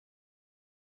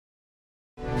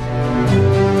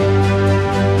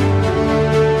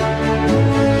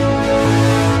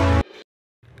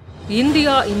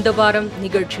India இந்த வாரம்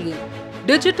நிகழ்ச்சியில்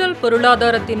டிஜிட்டல்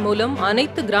பொருளாதாரத்தின் மூலம்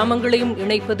அனைத்து கிராமங்களையும்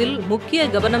இணைப்பதில் முக்கிய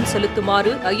கவனம்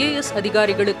செலுத்துமாறு IAS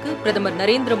அதிகாரிகளுக்கு பிரதமர்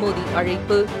நரேந்திர மோடி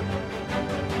அழைப்பு.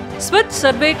 ஸ்வச்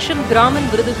சர்வேக்ஷன் கிராமன்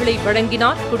விருதுகளை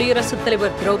வழங்கினார் குடியரசுத்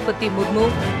தலைவர் திரௌபதி முர்மு.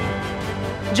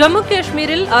 ஜம்மு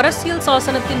காஷ்மீரில் அரசியல்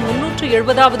சாசனத்தின்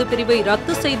 370வது பிரிவை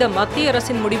ரத்து செய்த மத்திய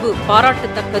அரசின் முடிவு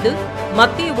பாராட்டத்தக்கது,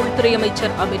 மத்திய உள்துறை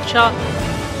அமைச்சர் அமித்ஷா.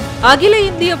 அகில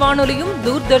இந்திய வானொலியும்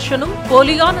தூர்தர்ஷனும்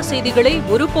போலியான செய்திகளை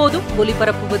ஒருபோதும்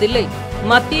ஒலிபரப்புவதில்லை,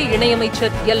 மத்திய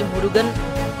இணையமைச்சர் எல் முருகன்.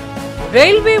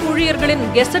 ரயில்வே ஊழியர்களின்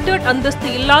கெசட்டட் அந்தஸ்து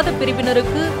இல்லாத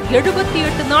பிரிவினருக்கு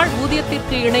 78 நாள்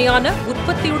ஊதியத்திற்கு இணையான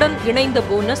உற்பத்தியுடன் இணைந்த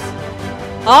போனஸ்.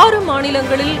 6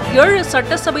 மாநிலங்களில் 7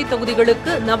 சட்டசபை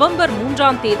தொகுதிகளுக்கு நவம்பர்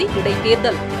 3ஆம் தேதி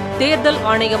இடைத்தேர்தல், தேர்தல்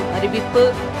ஆணையம் அறிவிப்பு.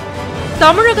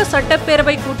 தமிழக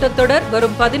சட்டப்பேரவை கூட்டத்தொடர்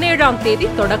வரும் 17ஆம் தேதி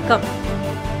தொடக்கம்.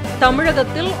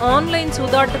 தமிழகத்தில் ஆன்லைன்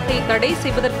சூதாட்டத்தை தடை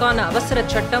செய்வதற்கான அவசர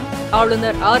சட்டம்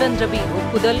ஆளுநர் RN ரவி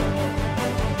ஒப்புதல்.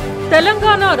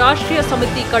 தெலங்கானா ராஷ்டிரிய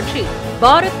சமிதி கட்சி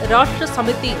பாரத் ராஷ்டிர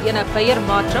சமிதி என பெயர்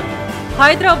மாற்றம்.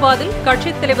 ஹைதராபாத்தில்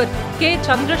கட்சித் தலைவர் K.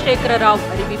 சந்திரசேகர ராவ்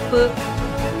அறிவிப்பு.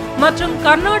 மற்றும்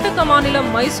கர்நாடக மாநிலம்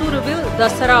மைசூருவில்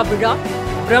தசரா விழா,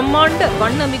 பிரம்மாண்ட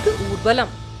வண்ணமிகு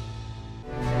ஊர்வலம்.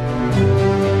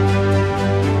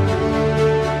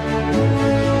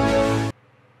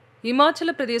 இமாச்சல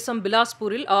பிரதேசம்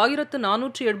பிலாஸ்பூரில்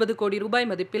 1470 கோடி ரூபாய்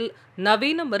மதிப்பில்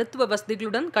நவீன மருத்துவ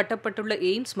வசதிகளுடன் கட்டப்பட்டுள்ள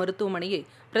எய்ம்ஸ் மருத்துவமனையை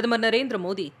பிரதமர் நரேந்திர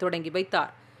மோடி தொடங்கி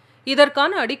வைத்தார்.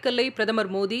 இதற்கான அடிக்கல்லை பிரதமர்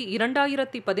மோடி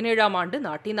 2017ஆம் ஆண்டு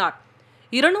நாட்டினார்.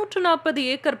 240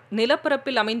 ஏக்கர்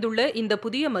நிலப்பரப்பில் அமைந்துள்ள இந்த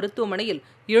புதிய மருத்துவமனையில்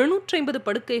 750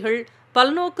 படுக்கைகள்,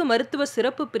 பல்நோக்கு மருத்துவ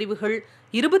சிறப்பு பிரிவுகள்,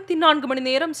 24 மணி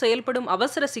நேரம் செயல்படும்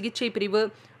அவசர சிகிச்சை பிரிவு,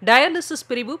 டயாலிசிஸ்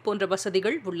பிரிவு போன்ற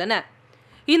வசதிகள் உள்ளன.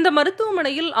 இந்த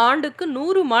மருத்துவமனையில் ஆண்டுக்கு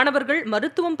 100 மாணவர்கள்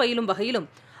மருத்துவம் பயிலும் வகையிலும்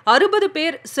 60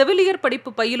 பேர் செவிலியர்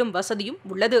படிப்பு பயிலும் வசதியும்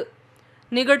உள்ளது.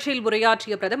 நிகழ்ச்சியில்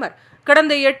உரையாற்றிய பிரதமர்,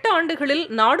 கடந்த 8 ஆண்டுகளில்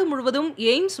நாடு முழுவதும்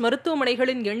எய்ம்ஸ்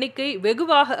மருத்துவமனைகளின் எண்ணிக்கை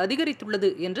வெகுவாக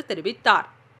அதிகரித்துள்ளது என்று தெரிவித்தார்.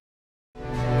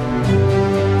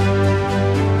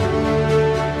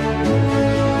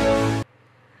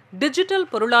 டிஜிட்டல்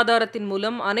பொருளாதாரத்தின்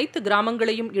மூலம் அனைத்து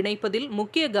கிராமங்களையும் இணைப்பதில்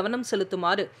முக்கிய கவனம்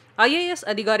செலுத்துமாறு IAS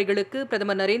அதிகாரிகளுக்கு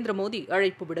பிரதமர் நரேந்திர மோடி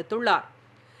அழைப்பு விடுத்துள்ளார்.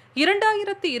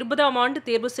 2020ஆம் ஆண்டு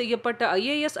தேர்வு செய்யப்பட்ட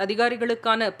IAS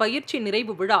அதிகாரிகளுக்கான பயிற்சி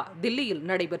நிறைவு விழா தில்லியில்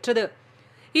நடைபெற்றது.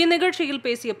 இந்நிகழ்ச்சியில்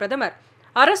பேசிய பிரதமர்,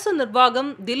 அரசு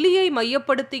நிர்வாகம் தில்லியை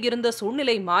மையப்படுத்தி இருந்த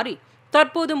சூழ்நிலை மாறி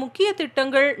தற்போது முக்கிய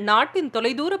திட்டங்கள் நாட்டின்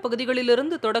தொலைதூர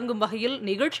பகுதிகளிலிருந்து தொடங்கும் வகையில்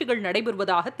நிகழ்ச்சிகள்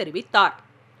நடைபெறுவதாக தெரிவித்தார்.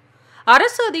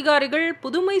 அரசு அதிகாரிகள்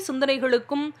புதுமை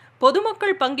சிந்தனைகளுக்கும்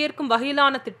பொதுமக்கள் பங்கேற்கும்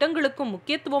வகையிலான திட்டங்களுக்கும்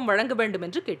முக்கியத்துவம் வழங்க வேண்டும்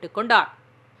என்று கேட்டுக்கொண்டார்.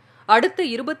 அடுத்த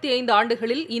 25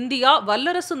 ஆண்டுகளில் இந்தியா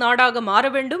வல்லரசு நாடாக மாற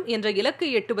வேண்டும் என்ற இலக்கை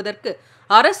எட்டுவதற்கு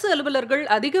அரசு அலுவலர்கள்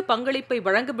அதிக பங்களிப்பை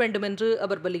வழங்க வேண்டும் என்று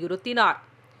அவர் வலியுறுத்தினார்.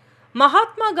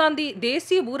 மகாத்மா காந்தி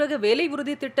தேசிய ஊரக வேலை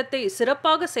உறுதி திட்டத்தை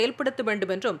சிறப்பாக செயல்படுத்த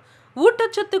வேண்டும் என்றும்,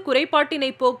 ஊட்டச்சத்து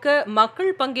குறைபாட்டினை போக்க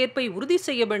மக்கள் பங்கேற்பை உறுதி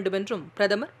செய்ய வேண்டும் என்றும்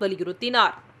பிரதமர்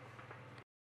வலியுறுத்தினார்.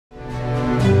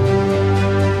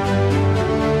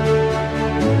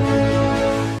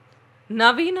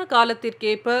 நவீன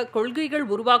காலத்திற்கேற்ப கொள்கைகள்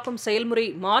உருவாக்கும் செயல்முறை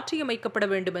மாற்றியமைக்கப்பட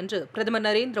வேண்டும் என்று பிரதமர்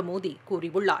நரேந்திர மோடி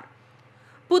கூறியுள்ளார்.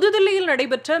 புதுதில்லியில்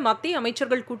நடைபெற்ற மத்திய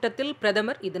அமைச்சர்கள் கூட்டத்தில்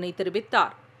பிரதமர் இதனை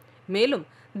தெரிவித்தார். மேலும்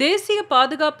தேசிய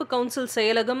பாதுகாப்பு கவுன்சில்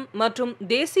செயலகம் மற்றும்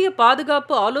தேசிய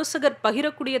பாதுகாப்பு ஆலோசகர்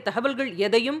பகிரக்கூடிய தகவல்கள்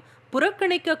எதையும்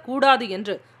புறக்கணிக்க கூடாது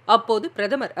என்று அப்போது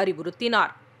பிரதமர்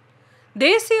அறிவுறுத்தினார்.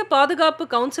 தேசிய பாதுகாப்பு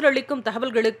கவுன்சில் அளிக்கும்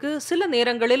தகவல்களுக்கு சில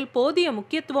நேரங்களில் போதிய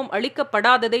முக்கியத்துவம்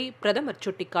அளிக்கப்படாததை பிரதமர்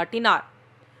சுட்டிக்காட்டினார்.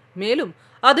 மேலும்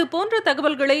அது போன்ற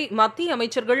தகவல்களை மத்திய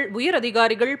அமைச்சர்கள், உயர்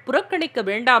அதிகாரிகள் புறக்கணிக்க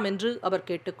வேண்டாம் என்று அவர்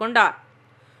கேட்டுக்கொண்டார்.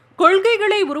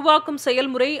 கொள்கைகளை உருவாக்கும்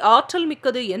செயல்முறை ஆற்றல்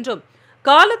மிக்கது என்றும்,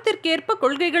 காலத்திற்கேற்ப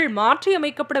கொள்கைகள்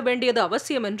மாற்றியமைக்கப்பட வேண்டியது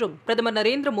அவசியம் என்றும் பிரதமர்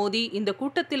நரேந்திர மோடி இந்த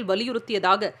கூட்டத்தில்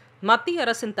வலியுறுத்தியதாக மத்திய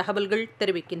அரசின் தகவல்கள்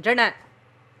தெரிவிக்கின்றன.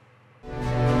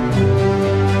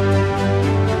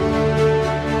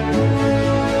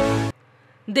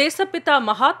 தேசப்பிதா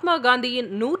மகாத்மா காந்தியின்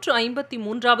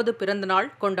 153வது பிறந்த நாள்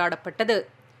கொண்டாடப்பட்டது.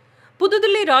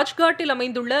 புதுதில்லி ராஜ்காட்டில்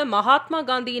அமைந்துள்ள மகாத்மா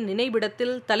காந்தியின்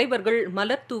நினைவிடத்தில் தலைவர்கள்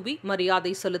மலர் தூவி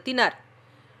மரியாதை செலுத்தினர்.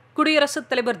 குடியரசுத்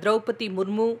தலைவர் திரௌபதி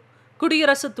முர்மு,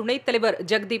 குடியரசு துணைத் தலைவர்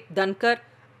ஜெகதீப் தன்கர்,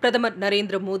 பிரதமர்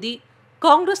நரேந்திர மோடி,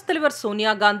 காங்கிரஸ் தலைவர்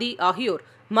சோனியா காந்தி ஆகியோர்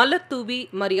மலர் தூவி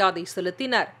மரியாதை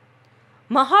செலுத்தினர்.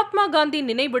 மகாத்மா காந்தி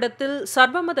நினைவிடத்தில்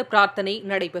சர்வமத பிரார்த்தனை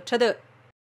நடைபெற்றது.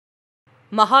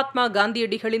 மகாத்மா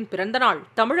காந்தியடிகளின் பிறந்தநாள்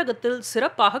தமிழகத்தில்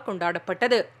சிறப்பாக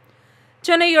கொண்டாடப்பட்டது.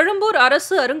 சென்னை எழும்பூர்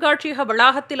அரசு அருங்காட்சியக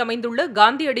வளாகத்தில் அமைந்துள்ள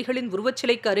காந்தியடிகளின்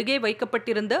உருவச்சிலைக்கு அருகே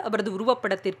வைக்கப்பட்டிருந்த அவரது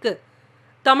உருவப்படத்திற்கு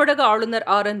தமிழக ஆளுநர்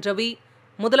RN ரவி,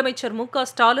 முதலமைச்சர்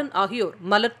மு.க.ஸ்டாலின் ஆகியோர்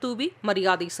மலர்தூவி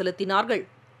மரியாதை செலுத்தினார்கள்.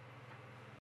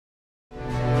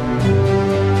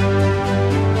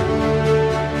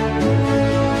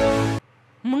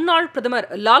 முன்னாள் பிரதமர்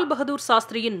லால் பகதூர்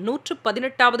சாஸ்திரியின்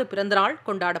 118வது பிறந்தநாள்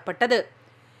கொண்டாடப்பட்டது.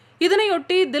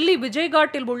 இதனையொட்டி தில்லி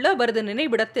விஜய்காட்டில் உள்ள அவரது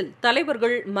நினைவிடத்தில்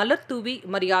தலைவர்கள் மலர்தூவி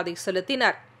மரியாதை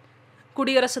செலுத்தினர்.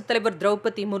 குடியரசுத் தலைவர்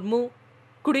திரௌபதி முர்மு,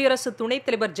 குடியரசு துணைத்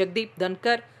தலைவர் ஜெகதீப்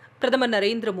தன்கர், பிரதமர்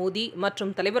நரேந்திர மோடி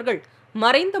மற்றும் தலைவர்கள்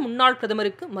மறைந்த முன்னாள்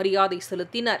பிரதமருக்கு மரியாதை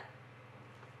செலுத்தினர்.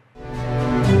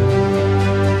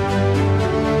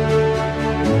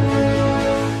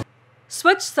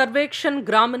 ஸ்வச் சர்வேக்ஷன்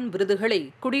கிராமின் விருதுகளை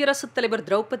குடியரசுத் தலைவர்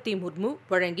திரௌபதி முர்மு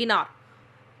வழங்கினார்.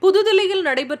 புதுதில்லியில்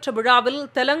நடைபெற்ற விழாவில்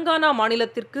தெலங்கானா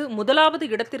மாநிலத்திற்கு 1வது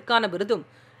இடத்திற்கான விருதும்,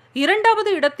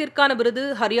 2வது இடத்திற்கான விருது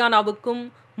ஹரியானாவுக்கும்,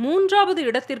 3வது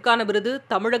இடத்திற்கான விருது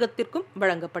தமிழகத்திற்கும்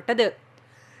வழங்கப்பட்டது.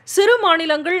 சிறு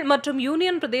மாநிலங்கள் மற்றும்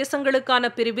யூனியன் பிரதேசங்களுக்கான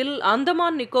பிரிவில்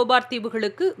அந்தமான் நிக்கோபார்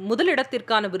தீவுகளுக்கு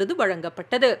முதலிடத்திற்கான விருது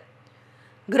வழங்கப்பட்டது.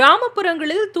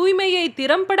 கிராமப்புறங்களில் தூய்மையை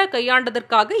திறம்பட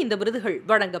கையாண்டதற்காக இந்த விருதுகள்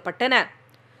வழங்கப்பட்டன.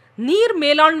 நீர்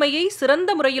மேலாண்மையை சிறந்த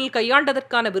முறையில்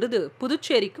கையாண்டதற்கான விருது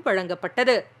புதுச்சேரிக்கு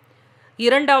வழங்கப்பட்டது.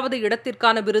 2வது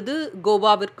இடத்திற்கான விருது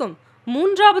கோவாவிற்கும்,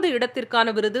 3வது இடத்திற்கான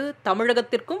விருது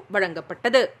தமிழகத்திற்கும்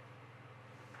வழங்கப்பட்டது.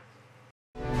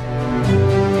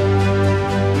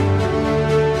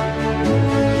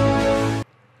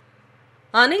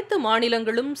 அனைத்து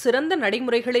மாநிலங்களும் சிறந்த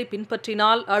நடைமுறைகளை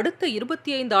பின்பற்றினால் அடுத்த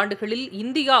 25 ஆண்டுகளில்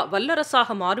இந்தியா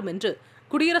வல்லரசாக மாறும் என்று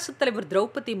குடியரசுத் தலைவர்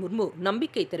திரௌபதி முர்மு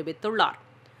நம்பிக்கை தெரிவித்துள்ளார்.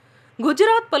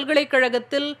 குஜராத்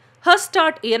பல்கலைக்கழகத்தில்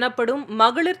ஹஸ்டார்ட் எனப்படும்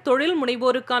மகளிர் தொழில்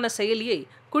முனைவோருக்கான செயலியை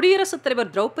குடியரசுத்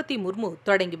தலைவர் திரௌபதி முர்மு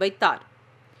தொடங்கி வைத்தார்.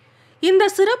 இந்த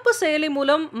சிறப்பு செயலி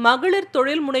மூலம் மகளிர்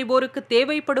தொழில் முனைவோருக்கு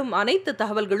தேவைப்படும் அனைத்து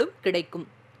தகவல்களும் கிடைக்கும்.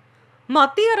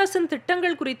 மத்திய அரசின்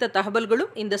திட்டங்கள் குறித்த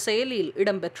தகவல்களும் இந்த செயலியில்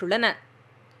இடம்பெற்றுள்ளன.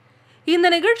 இந்த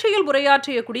நிகழ்ச்சியில்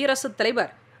உரையாற்றிய குடியரசுத் தலைவர்,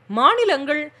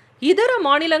 மாநிலங்கள் இதர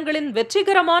மாநிலங்களின்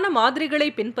வெற்றிகரமான மாதிரிகளை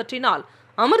பின்பற்றினால்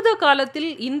அமிர்த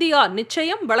காலத்தில் இந்தியா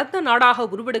நிச்சயம் வளர்ந்த நாடாக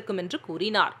உருவெடுக்கும் என்று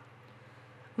கூறினார்.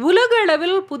 உலக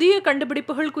அளவில் புதிய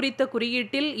கண்டுபிடிப்புகள் குறித்த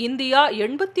குறியீட்டில் இந்தியா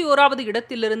 81வது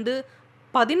இடத்திலிருந்து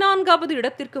 14வது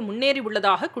இடத்திற்கு முன்னேறி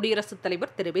உள்ளதாக குடியரசுத்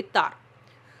தலைவர் தெரிவித்தார்.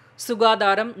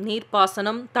 சுகாதாரம்,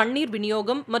 நீர்ப்பாசனம், தண்ணீர்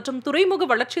விநியோகம் மற்றும் துறைமுக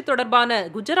வளர்ச்சி தொடர்பான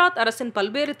குஜராத் அரசின்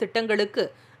பல்வேறு திட்டங்களுக்கு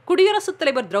குடியரசுத்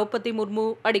தலைவர் திரௌபதி முர்மு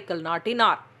அடிக்கல்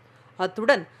நாட்டினார்.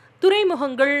 அத்துடன்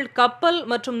துறைமுகங்கள், கப்பல்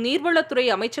மற்றும் நீர்வளத்துறை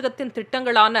அமைச்சகத்தின்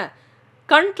திட்டங்களான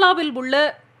கண்ட்லாவில் உள்ள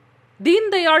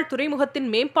தீன்தயாள் துறைமுகத்தின்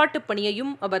மேம்பாட்டு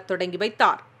பணியையும் அவர் தொடங்கி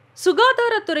வைத்தார்.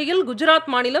 சுகாதாரத்துறையில்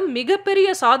குஜராத் மாநிலம் மிகப்பெரிய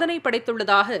சாதனை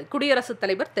படைத்துள்ளதாக குடியரசுத்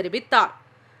தலைவர் தெரிவித்தார்.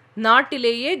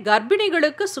 நாட்டிலேயே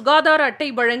கர்ப்பிணிகளுக்கு சுகாதார அட்டை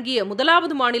வழங்கிய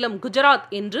 1வது மாநிலம் குஜராத்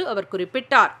என்று அவர்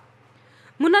குறிப்பிட்டார்.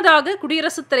 முன்னதாக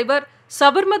குடியரசுத் தலைவர்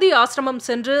சபர்மதி ஆசிரமம்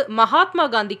சென்று மகாத்மா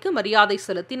காந்திக்கு மரியாதை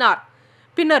செலுத்தினார்.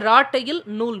 பின்னர் ராட்டையில்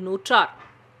நூல் நூற்றார்.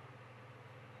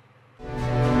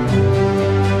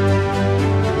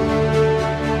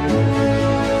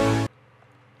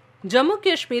 ஜம்மு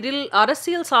காஷ்மீரில்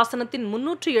அரசியல் சாசனத்தின்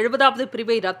 370வது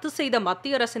பிரிவை ரத்து செய்த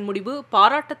மத்திய அரசின் முடிவு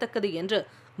பாராட்டத்தக்கது என்று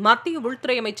மத்திய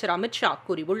உள்துறை அமைச்சர் அமித்ஷா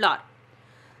கூறியுள்ளார்.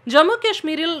 ஜம்மு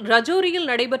காஷ்மீரில் ரஜோரியில்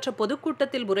நடைபெற்ற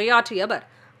பொதுக்கூட்டத்தில் உரையாற்றிய அவர்,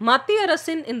 மத்திய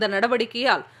அரசின் இந்த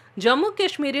நடவடிக்கையால் ஜம்மு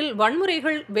காஷ்மீரில்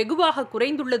வன்முறைகள் வெகுவாக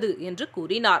குறைந்துள்ளது என்று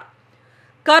கூறினார்.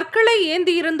 கற்களை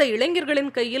ஏந்தியிருந்த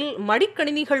இளைஞர்களின் கையில்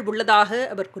மடிக்கணினிகள் உள்ளதாக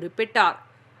அவர் குறிப்பிட்டார்.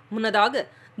 முன்னதாக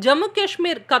ஜம்மு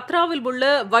காஷ்மீர் கத்ராவில் உள்ள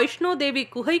வைஷ்ணோ தேவி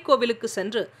குகை கோவிலுக்கு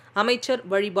சென்று அமைச்சர்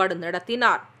வழிபாடு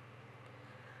நடத்தினார்.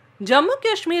 ஜம்மு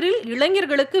காஷ்மீரில்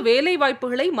இளைஞர்களுக்கு வேலை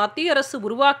வாய்ப்புகளை மத்திய அரசு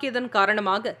உருவாக்கியதன்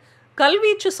காரணமாக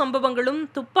கல்வீச்சு சம்பவங்களும்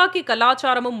துப்பாக்கி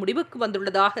கலாச்சாரமும் முடிவுக்கு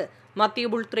வந்துள்ளதாக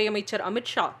மத்திய உள்துறை அமைச்சர்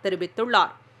அமித்ஷா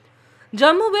தெரிவித்துள்ளார்.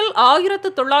 ஜம்முவில்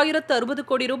 1960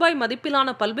 கோடி ரூபாய் மதிப்பிலான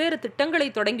பல்வேறு திட்டங்களை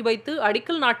தொடங்கி வைத்து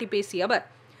அடிக்கல் நாட்டி பேசிய அவர்,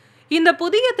 இந்த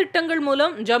புதிய திட்டங்கள்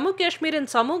மூலம் ஜம்மு காஷ்மீரின்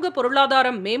சமூக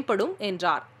பொருளாதாரம் மேம்படும்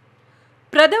என்றார்.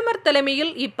 பிரதமர்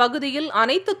தலைமையில் இப்பகுதியில்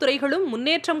அனைத்து துறைகளும்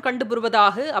முன்னேற்றம் கண்டு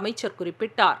வருவதாக அமைச்சர்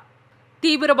குறிப்பிட்டார்.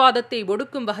 தீவிரவாதத்தை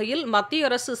ஒடுக்கும் வகையில் மத்திய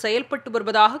அரசு செயல்பட்டு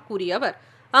வருவதாக கூறிய அவர்,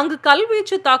 அங்கு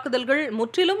கல்வீச்சு தாக்குதல்கள்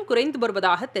முற்றிலும் குறைந்து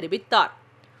வருவதாக தெரிவித்தார்.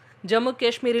 ஜம்மு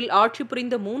காஷ்மீரில் ஆட்சி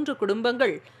புரிந்த 3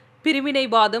 குடும்பங்கள்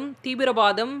பிரிவினைவாதம்,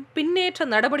 தீவிரவாதம், பின்னேற்ற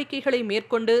நடவடிக்கைகளை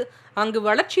மேற்கொண்டு அங்கு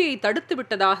வளர்ச்சியை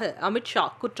தடுத்துவிட்டதாக அமித்ஷா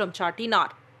குற்றம்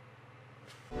சாட்டினார்.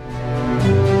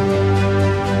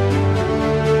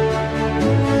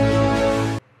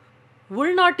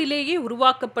 உள்நாட்டிலேயே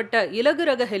உருவாக்கப்பட்ட இலகு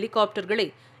ரக ஹெலிகாப்டர்களை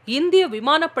இந்திய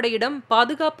விமானப்படையிடம்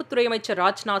பாதுகாப்புத்துறை அமைச்சர்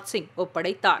ராஜ்நாத் சிங்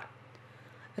ஒப்படைத்தார்.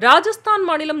 ராஜஸ்தான்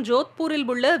மாநிலம் ஜோத்பூரில்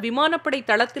உள்ள விமானப்படை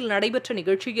தளத்தில் நடைபெற்ற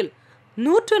நிகழ்ச்சியில்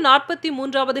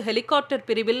 143வது ஹெலிகாப்டர்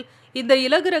பிரிவில் இந்த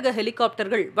இலகுரக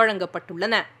ஹெலிகாப்டர்கள்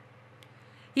வழங்கப்பட்டுள்ளன.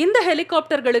 இந்த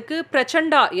ஹெலிகாப்டர்களுக்கு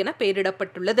பிரச்சண்டா என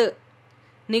பெயரிடப்பட்டுள்ளது.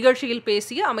 நிகழ்ச்சியில்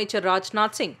பேசிய அமைச்சர்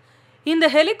ராஜ்நாத் சிங், இந்த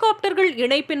ஹெலிகாப்டர்கள்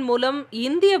இணைப்பின் மூலம்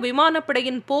இந்திய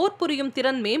விமானப்படையின் போர் புரியும்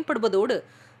திறன் மேம்படுவதோடு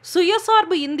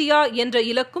சுயசார்பு இந்தியா என்ற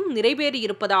இலக்கும்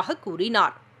நிறைவேறியிருப்பதாக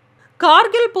கூறினார்.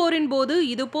 கார்கில் போரின் போது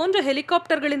இதுபோன்ற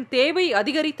ஹெலிகாப்டர்களின் தேவை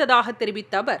அதிகரித்ததாக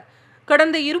தெரிவித்த அவர்,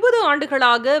 கடந்த 20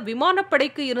 ஆண்டுகளாக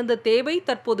விமானப்படைக்கு இருந்த தேவை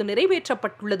தற்போது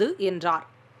நிறைவேற்றப்பட்டுள்ளது என்றார்.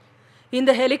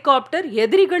 இந்த ஹெலிகாப்டர்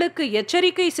எதிரிகளுக்கு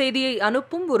எச்சரிக்கை செய்தியை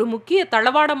அனுப்பும் ஒரு முக்கிய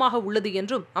தளவாடமாக உள்ளது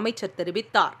என்றும் அமைச்சர்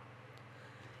தெரிவித்தார்.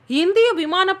 இந்திய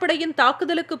விமானப்படையின்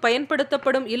தாக்குதலுக்கு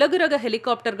பயன்படுத்தப்படும் இலகுரக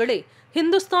ஹெலிகாப்டர்களை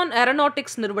ஹிந்துஸ்தான்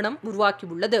ஏரோநாட்டிக்ஸ் நிறுவனம்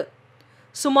உருவாக்கியுள்ளது.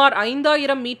 சுமார்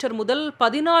 5000 மீட்டர் முதல்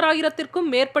 16,000க்கும்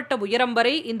மேற்பட்ட உயரம்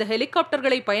வரை இந்த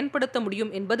ஹெலிகாப்டர்களை பயன்படுத்த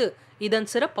முடியும் என்பது இதன்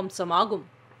சிறப்பம்சமாகும்.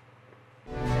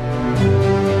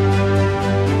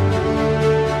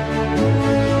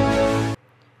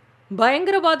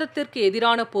 பயங்கரவாதத்திற்கு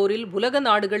எதிரான போரில் உலக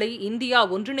நாடுகளை இந்தியா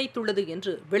ஒன்றிணைத்துள்ளது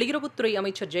என்று வெளியுறவுத்துறை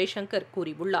அமைச்சர் ஜெய்சங்கர்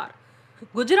கூறியுள்ளார்.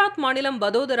 குஜராத் மாநிலம்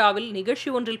வதோதராவில் நிகழ்ச்சி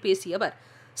ஒன்றில் பேசிய அவர்,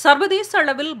 சர்வதேச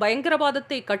அளவில்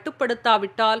பயங்கரவாதத்தை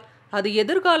கட்டுப்படுத்தாவிட்டால் அது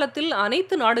எதிர்காலத்தில்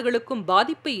அனைத்து நாடுகளுக்கும்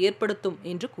பாதிப்பை ஏற்படுத்தும்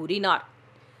என்று கூறினார்.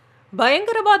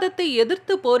 பயங்கரவாதத்தை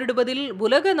எதிர்த்து போரிடுவதில்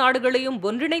உலக நாடுகளையும்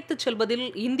ஒன்றிணைத்துச் செல்வதில்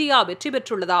இந்தியா வெற்றி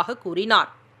பெற்றுள்ளதாக கூறினார்.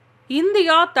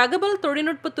 இந்தியா தகவல்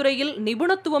தொழில்நுட்பத்துறையில்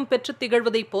நிபுணத்துவம் பெற்று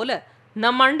திகழ்வதைப் போல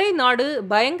நம் அண்டை நாடு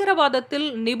பயங்கரவாதத்தில்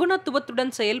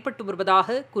நிபுணத்துவத்துடன் செயல்பட்டு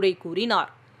வருவதாக குறை கூறினார்.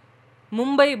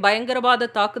 மும்பை பயங்கரவாத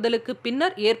தாக்குதலுக்கு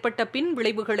பின்னர் ஏற்பட்ட பின்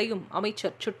விளைவுகளையும்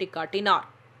அமைச்சர் சுட்டிக்காட்டினார்.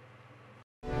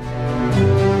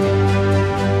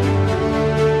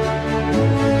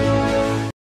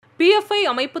 PFI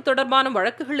அமைப்பு தொடர்பான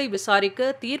வழக்குகளை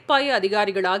விசாரிக்க தீர்ப்பாய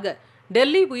அதிகாரிகளாக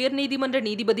டெல்லி உயர்நீதிமன்ற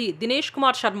நீதிபதி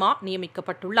தினேஷ்குமார் சர்மா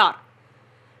நியமிக்கப்பட்டுள்ளார்.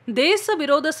 தேச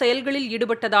விரோத செயல்களில்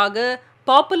ஈடுபட்டதாக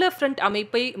பாப்புலர் ஃப்ரண்ட்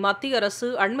அமைப்பை மத்திய அரசு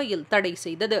அண்மையில் தடை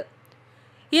செய்தது.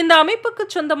 இந்த அமைப்புக்கு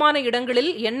சொந்தமான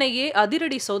இடங்களில் NIA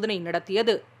அதிரடி சோதனை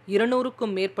நடத்தியது.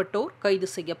 200க்கும் மேற்பட்டோர் கைது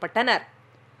செய்யப்பட்டனர்.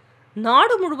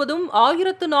 நாடு முழுவதும்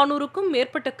 1400க்கும்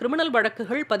மேற்பட்ட கிரிமினல்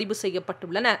வழக்குகள் பதிவு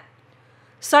செய்யப்பட்டுள்ளன.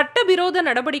 சட்டவிரோத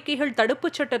நடவடிக்கைகள்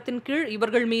தடுப்புச் சட்டத்தின் கீழ்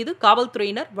இவர்கள் மீது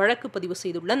காவல்துறையினர் வழக்கு பதிவு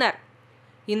செய்துள்ளனர்.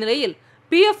 இந்நிலையில்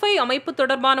PFI அமைப்பு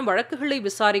தொடர்பான வழக்குகளை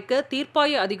விசாரிக்க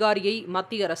தீர்ப்பாய அதிகாரியை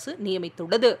மத்திய அரசு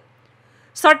நியமித்துள்ளது.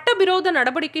 சட்டவிரோத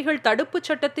நடவடிக்கைகள் தடுப்புச்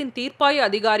சட்டத்தின் தீர்ப்பாய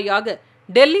அதிகாரியாக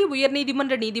டெல்லி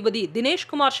உயர்நீதிமன்ற நீதிபதி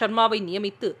தினேஷ்குமார் சர்மாவை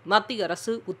நியமித்து மத்திய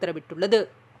அரசு உத்தரவிட்டுள்ளது.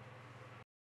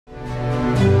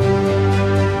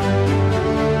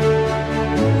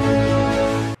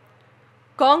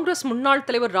 காங்கிரஸ் முன்னாள்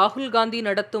தலைவர் ராகுல் காந்தி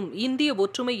நடத்தும் இந்திய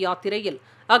ஒற்றுமை யாத்திரையில்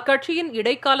அக்கட்சியின்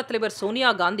இடைக்கால தலைவர் சோனியா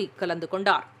காந்தி கலந்து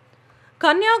கொண்டார்.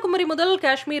 கன்னியாகுமரி முதல்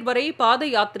காஷ்மீர் வரை பாத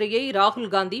யாத்திரையை ராகுல்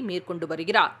காந்தி மேற்கொண்டு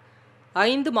வருகிறார்.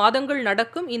 5 மாதங்கள்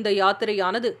நடக்கும் இந்த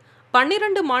யாத்திரையானது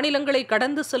 12 மாநிலங்களை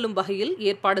கடந்து செல்லும் வகையில்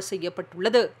ஏற்பாடு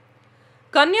செய்யப்பட்டுள்ளது.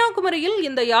 கன்னியாகுமரியில்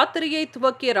இந்த யாத்திரையை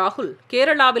துவக்கிய ராகுல்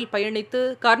கேரளாவில் பயணித்து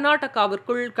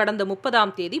கர்நாடகாவிற்குள் கடந்த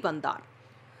 30ஆம் தேதி வந்தார்.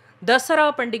 தசரா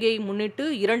பண்டிகையை முன்னிட்டு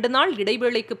 2 நாள்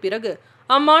இடைவேளைக்கு பிறகு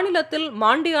அம்மாநிலத்தில்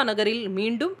மாண்டியா நகரில்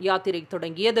மீண்டும் யாத்திரை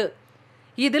தொடங்கியது.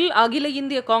 இதில் அகில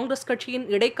இந்திய காங்கிரஸ் கட்சியின்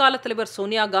இடைக்கால தலைவர்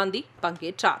சோனியா காந்தி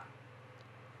பங்கேற்றார்.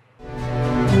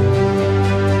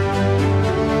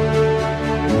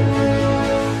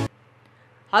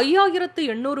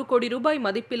 ₹5,800 கோடி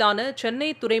மதிப்பிலான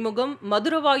சென்னை துறைமுகம்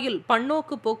மதுரவாயில்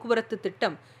பன்னோக்கு போக்குவரத்து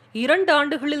திட்டம் 2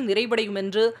 ஆண்டுகளில் நிறைவடையும்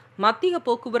என்று மத்திய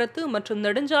போக்குவரத்து மற்றும்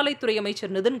நெடுஞ்சாலைத்துறை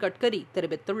அமைச்சர் நிதின் கட்கரி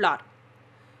தெரிவித்துள்ளார்.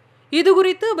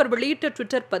 இதுகுறித்து அவர் வெளியிட்ட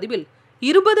ட்விட்டர் பதிவில்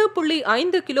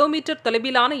 20.5 கிலோமீட்டர்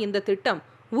தொலைவிலான இந்த திட்டம்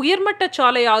உயர்மட்ட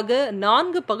சாலையாக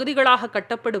 4 பகுதிகளாக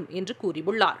கட்டப்படும் என்று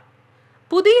கூறியுள்ளார்.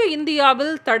 புதிய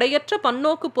இந்தியாவில் தடையற்ற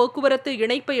பன்னோக்கு போக்குவரத்து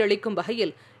இணைப்பை அளிக்கும்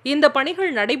வகையில் இந்த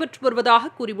பணிகள் நடைபெற்று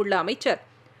வருவதாக கூறியுள்ள அமைச்சர்,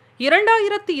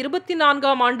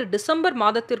 2024ஆம் ஆண்டு டிசம்பர்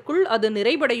மாதத்திற்குள் அது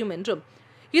நிறைவடையும் என்றும்,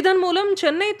 இதன் மூலம்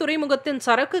சென்னை துறைமுகத்தின்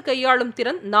சரக்கு கையாளும்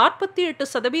திறன்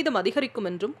 48% அதிகரிக்கும்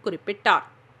என்றும் குறிப்பிட்டார்.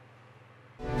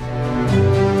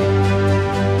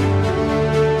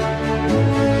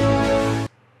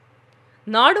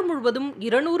 நாடு முழுவதும்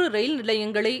 200 ரயில்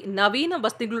நிலையங்களை நவீன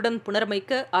வசதிகளுடன்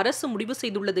புனரமைக்க அரசு முடிவு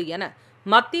செய்துள்ளது என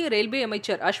மத்திய ரயில்வே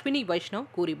அமைச்சர் அஸ்வினி வைஷ்ணவ்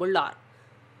கூறியுள்ளார்.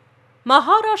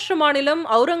 மகாராஷ்டிர மாநிலம்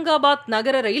அவுரங்காபாத்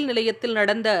நகர ரயில் நிலையத்தில்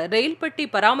நடந்த ரயில் பெட்டி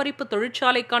பராமரிப்பு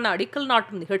தொழிற்சாலைக்கான அடிக்கல்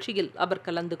நாட்டும் நிகழ்ச்சியில் அவர்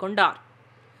கலந்து கொண்டார்.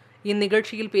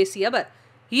 இந்நிகழ்ச்சியில் பேசிய அவர்,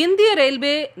 இந்திய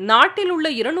ரயில்வே நாட்டில் உள்ள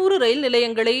 200 ரயில்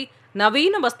நிலையங்களை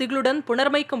நவீன வசதிகளுடன்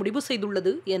புனரமைக்க முடிவு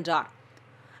செய்துள்ளது என்றார்.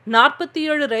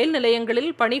 47 ரயில்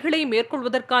நிலையங்களில் பணிகளை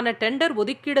மேற்கொள்வதற்கான டெண்டர்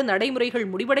ஒதுக்கீடு நடைமுறைகள்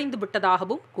முடிவடைந்து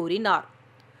விட்டதாகவும் கூறினார்.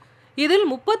 இதில்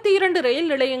 32 ரயில்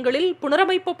நிலையங்களில்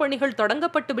புனரமைப்பு பணிகள்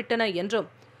தொடங்கப்பட்டு விட்டன என்றும்,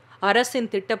 அரசின்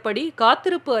திட்டப்படி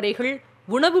காத்திருப்பு அறைகள்,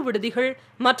 உணவு விடுதிகள்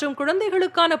மற்றும்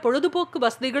குழந்தைகளுக்கான பொழுதுபோக்கு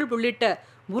வசதிகள் உள்ளிட்ட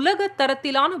உலக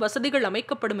தரத்திலான வசதிகள்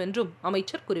அமைக்கப்படும் என்றும்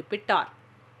அமைச்சர் குறிப்பிட்டார்.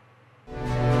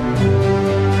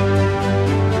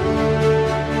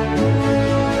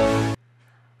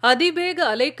 அதிவேக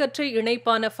அலைக்கற்றை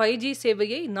இணைப்பான 5G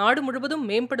சேவையை நாடு முழுவதும்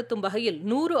மேம்படுத்தும் வகையில்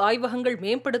 100 ஆய்வகங்கள்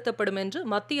மேம்படுத்தப்படும் என்று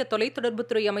மத்திய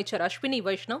தொலைத்தொடர்புத்துறை அமைச்சர் அஸ்வினி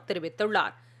வைஷ்ணவ்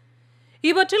தெரிவித்துள்ளார்.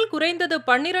 இவற்றில் குறைந்தது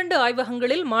 12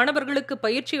 ஆய்வகங்களில் மாணவர்களுக்கு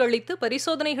பயிற்சி அளித்து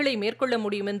பரிசோதனைகளை மேற்கொள்ள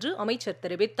முடியும் என்று அமைச்சர்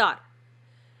தெரிவித்தார்.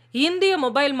 இந்திய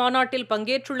மொபைல் மாநாட்டில்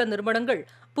பங்கேற்றுள்ள நிறுவனங்கள்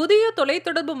புதிய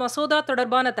தொலைத்தொடர்பு மசோதா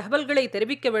தொடர்பான தகவல்களை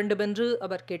தெரிவிக்க வேண்டும் என்று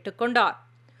அவர் கேட்டுக்கொண்டார்.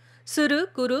 சிறு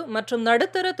குறு மற்றும்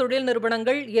நடுத்தர தொழில்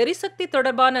நிறுவனங்கள் எரிசக்தி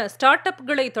தொடர்பான ஸ்டார்ட்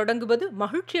அப்களை தொடங்குவது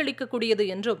மகிழ்ச்சி அளிக்கக்கூடியது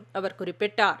என்றும் அவர்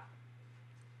குறிப்பிட்டார்.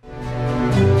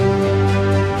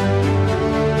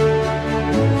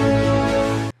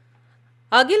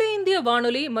 அகில இந்திய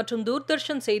வானொலி மற்றும்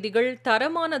தூர்தர்ஷன் செய்திகள்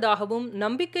தரமானதாகவும்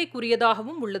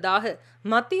நம்பிக்கைக்குரியதாகவும் உள்ளதாக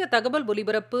மத்திய தகவல்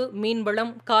ஒலிபரப்பு,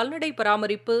 மீன்வளம், கால்நடை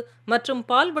பராமரிப்பு மற்றும்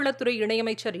பால்வளத்துறை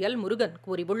இணையமைச்சர் எல். முருகன்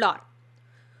கூறியுள்ளார்.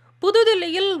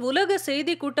 புதுதில்லியில் உலக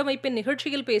செய்தி கூட்டமைப்பின்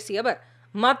நிகழ்ச்சியில் பேசிய அவர்,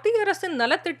 மத்திய அரசின்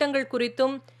நலத்திட்டங்கள்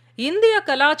குறித்தும் இந்திய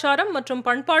கலாச்சாரம் மற்றும்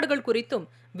பண்பாடுகள் குறித்தும்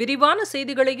விரிவான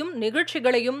செய்திகளையும்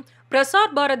நிகழ்ச்சிகளையும்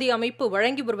பிரசார் பாரதி அமைப்பு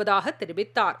வழங்கி வருவதாக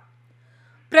தெரிவித்தார்.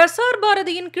 பிரசார்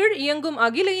பாரதியின் கீழ் இயங்கும்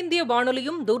அகில இந்திய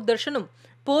வானொலியும் தூர்தர்ஷனும்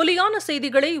போலியான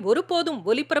செய்திகளை ஒருபோதும்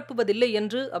ஒலிபரப்புவதில்லை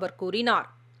என்று அவர் கூறினார்.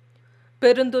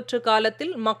 பெருந்தொற்று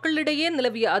காலத்தில் மக்களிடையே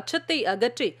நிலவிய அச்சத்தை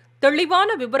அகற்றி தெளிவான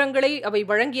விவரங்களை அவை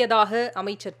வழங்கியதாக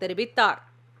அமைச்சர் தெரிவித்தார்.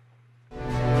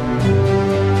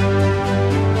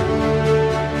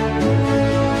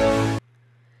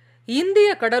 இந்திய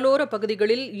கடலோர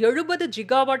பகுதிகளில் 70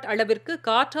 ஜிகாவாட் அளவிற்கு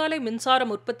காற்றாலை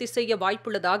மின்சாரம் உற்பத்தி செய்ய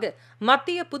வாய்ப்புள்ளதாக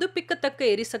மத்திய புதுப்பிக்கத்தக்க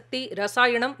எரிசக்தி,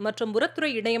 ரசாயனம் மற்றும்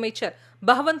உரத்துறை இணையமைச்சர்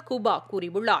பகவந்த் கூபா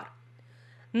கூறியுள்ளார்.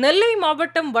 நெல்லை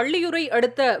மாவட்டம் வள்ளியூரை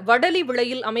அடுத்த வடலி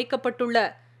விளையில் அமைக்கப்பட்டுள்ள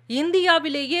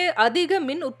இந்தியாவிலேயே அதிக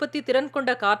மின் உற்பத்தி திறன்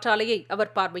கொண்ட காற்றாலையை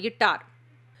அவர் பார்வையிட்டார்.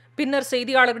 பின்னர்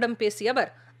செய்தியாளர்களிடம் பேசிய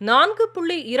அவர்,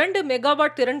 4.2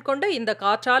 மெகாவாட் திறன் கொண்ட இந்த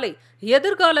காற்றாலை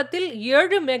எதிர்காலத்தில்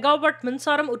 7 மெகாவாட்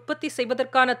மின்சாரம் உற்பத்தி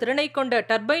செய்வதற்கான திறனை கொண்ட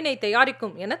டர்பைனை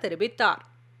தயாரிக்கும் என தெரிவித்தார்.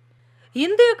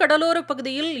 இந்திய கடலோர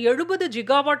பகுதியில் 70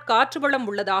 ஜிகாவாட் காற்று வளம்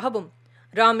உள்ளதாகவும்,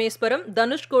 ராமேஸ்வரம்,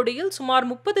 தனுஷ்கோடியில் சுமார்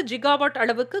 30 ஜிகாவாட்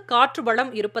அளவுக்கு காற்று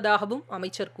வளம் இருப்பதாகவும்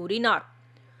அமைச்சர் கூறினார்.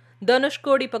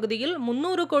 தனுஷ்கோடி பகுதியில்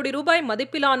 300 கோடி ரூபாய்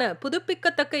மதிப்பிலான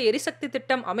புதுப்பிக்கத்தக்க எரிசக்தி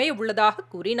திட்டம் அமைய உள்ளதாக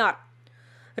கூறினார்.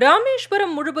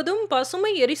 ராமேஸ்வரம் முழுவதும்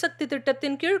பசுமை எரிசக்தி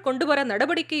திட்டத்தின் கீழ் கொண்டுவர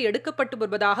நடவடிக்கை எடுக்கப்பட்டு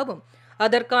வருவதாகவும்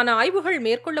அதற்கான ஆய்வுகள்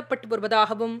மேற்கொள்ளப்பட்டு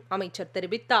வருவதாகவும் அமைச்சர்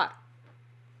தெரிவித்தார்.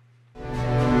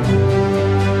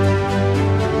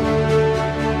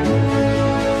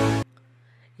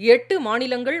 எட்டு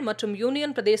மாநிலங்கள் மற்றும்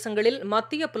யூனியன் பிரதேசங்களில்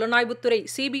மத்திய புலனாய்வுத்துறை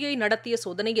சிபிஐ நடத்திய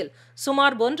சோதனையில்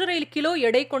சுமார் 1.5 கிலோ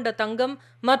எடை கொண்ட தங்கம்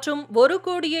மற்றும்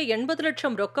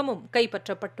 1,80,00,000 ரொக்கமும்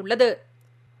கைப்பற்றப்பட்டுள்ளது.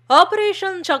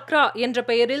 ஆபரேஷன் சக்ரா என்ற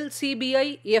பெயரில் சிபிஐ,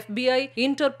 FBI,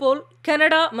 இன்டர்போல்,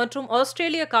 கனடா மற்றும்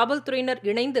ஆஸ்திரேலிய காவல்துறையினர்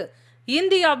இணைந்து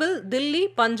இந்தியாவில் தில்லி,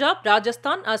 பஞ்சாப்,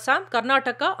 ராஜஸ்தான், அசாம்,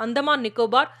 கர்நாடகா, அந்தமான்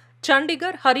நிக்கோபார்,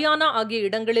 சண்டிகர், ஹரியானா ஆகிய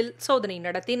இடங்களில் சோதனை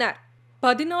நடத்தினர்.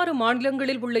 16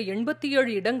 மாநிலங்களில் உள்ள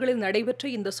 87 இடங்களில் நடைபெற்ற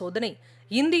இந்த சோதனை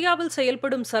இந்தியாவில்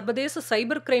செயல்படும் சர்வதேச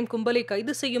சைபர் கிரைம் கும்பலை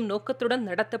கைது செய்யும் நோக்கத்துடன்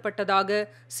நடத்தப்பட்டதாக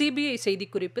சிபிஐ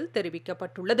செய்திக்குறிப்பில்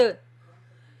தெரிவிக்கப்பட்டுள்ளது.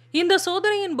 இந்த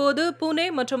சோதனையின் போது புனே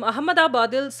மற்றும்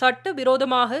அகமதாபாத்தில்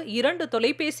சட்டவிரோதமாக 2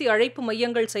 தொலைபேசி அழைப்பு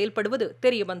மையங்கள் செயல்படுவது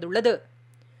தெரியவந்துள்ளது.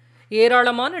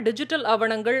 ஏராளமான டிஜிட்டல்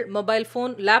ஆவணங்கள், மொபைல்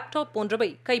போன், லேப்டாப் போன்றவை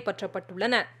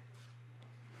கைப்பற்றப்பட்டுள்ளன.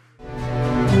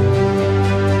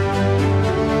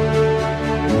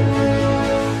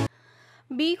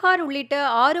 பீகார் உள்ளிட்ட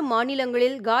 6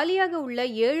 மாநிலங்களில் காலியாக உள்ள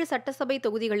 7 சட்டசபை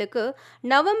தொகுதிகளுக்கு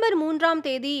நவம்பர் 3ஆம்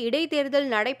தேதி இடைத்தேர்தல்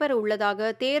நடைபெற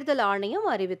உள்ளதாக தேர்தல் ஆணையம்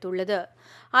அறிவித்துள்ளது.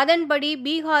 அதன்படி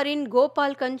பீகாரின்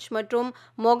கோபால்கஞ்ச் மற்றும்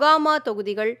மொகாமா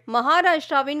தொகுதிகள்,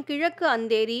 மகாராஷ்டிராவின் கிழக்கு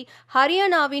அந்தேரி,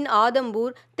 ஹரியானாவின்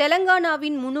ஆதம்பூர்,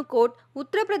 தெலங்கானாவின் முனுகோட்,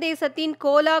 உத்தரப்பிரதேசத்தின்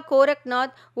கோலா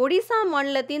கோரக்நாத், ஒடிசா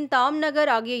மாநிலத்தின்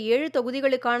தாம்நகர் ஆகிய 7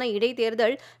 தொகுதிகளுக்கான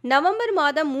இடைத்தேர்தல் நவம்பர்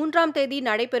மாதம் 3ஆம் தேதி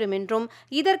நடைபெறும் என்றும்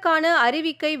இதற்கான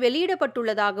அறிவிக்கை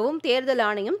வெளியிடப்பட்டுள்ளதாகவும் தேர்தல்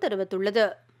ஆணையம் தெரிவித்துள்ளது.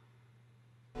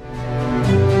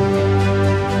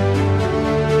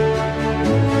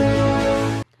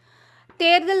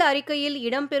 தேர்தல் அறிக்கையில்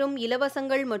இடம்பெறும்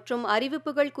இலவசங்கள் மற்றும்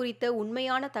அறிவிப்புகள் குறித்த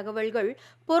உண்மையான தகவல்கள்,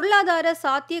 பொருளாதார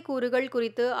சாத்தியக்கூறுகள்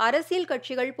குறித்து அரசியல்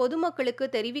கட்சிகள் பொதுமக்களுக்கு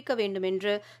தெரிவிக்க வேண்டும்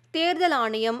என்று தேர்தல்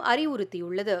ஆணையம்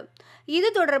அறிவுறுத்தியுள்ளது. இது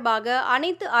தொடர்பாக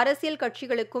அனைத்து அரசியல்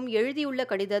கட்சிகளுக்கும் எழுதியுள்ள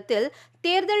கடிதத்தில்,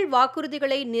 தேர்தல்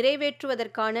வாக்குறுதிகளை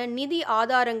நிறைவேற்றுவதற்கான நிதி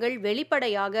ஆதாரங்கள்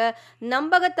வெளிப்படையாக,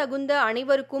 நம்பகத்தகுந்த,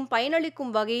 அனைவருக்கும்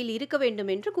பயனளிக்கும் வகையில் இருக்க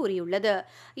வேண்டும் என்று கூறியுள்ளது.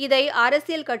 இதை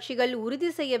அரசியல் கட்சிகள்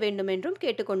உறுதி செய்ய வேண்டும் என்றும்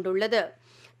கேட்டுக்கொண்டுள்ளது.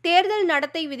 தேர்தல்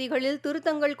நடத்தை விதிகளில்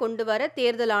திருத்தங்கள் கொண்டுவர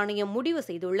தேர்தல் ஆணையம் முடிவு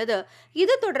செய்துள்ளது.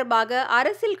 இது தொடர்பாக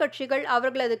அரசியல் கட்சிகள்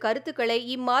அவர்களது கருத்துக்களை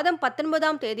இம்மாதம்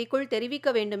 19ஆம் தேதிக்குள்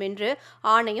தெரிவிக்க வேண்டும் என்று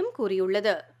ஆணையம்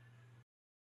கூறியுள்ளது.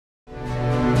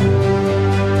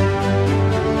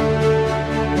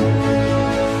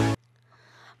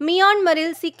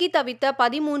 மியான்மரில் சிக்கி தவித்த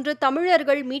 13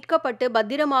 தமிழர்கள் மீட்கப்பட்டு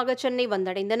பத்திரமாக சென்னை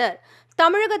வந்தடைந்தனர்.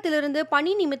 தமிழகத்திலிருந்து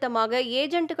பணி நிமித்தமாக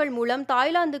ஏஜென்ட்டுகள் மூலம்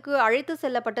தாய்லாந்துக்கு அழைத்து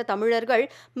செல்லப்பட்ட தமிழர்கள்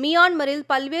மியான்மரில்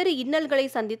பல்வேறு இன்னல்களை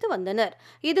சந்தித்து வந்தனர்.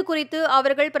 இதுகுறித்து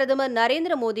அவர்கள் பிரதமர்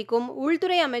நரேந்திர மோடிக்கும்,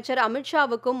 உள்துறை அமைச்சர்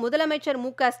அமித்ஷாவுக்கும், முதலமைச்சர்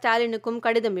மு.க.ஸ்டாலினுக்கும்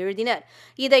கடிதம் எழுதினர்.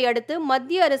 இதையடுத்து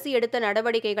மத்திய அரசு எடுத்த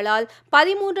நடவடிக்கைகளால்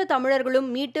 13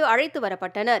 தமிழர்களும் மீட்டு அழைத்து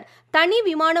வரப்பட்டனர். தனி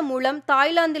விமானம் மூலம்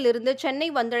தாய்லாந்திலிருந்து சென்னை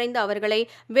வந்தடைந்த அவர்களை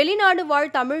வெளிநாடு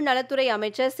வாழ் தமிழ் நலத்துறை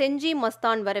அமைச்சர் செஞ்சி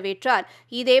மஸ்தான் வரவேற்றார்.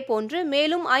 இதேபோன்று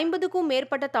மேலும் 50க்கும்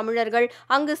மேற்பட்ட தமிழர்கள்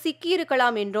அங்கு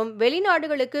சிக்கியிருக்கலாம் என்றும்,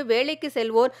 வெளிநாடுகளுக்கு வேலைக்கு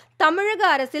செல்வோர் தமிழக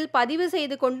அரசில் பதிவு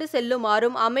செய்து கொண்டு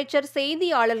செல்லுமாறும் அமைச்சர்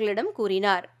செய்தியாளர்களிடம்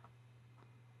கூறினார்.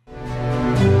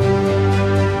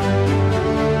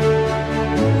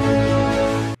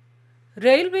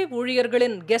 ரயில்வே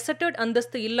ஊழியர்களின் கெசட்டட்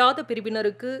அந்தஸ்து இல்லாத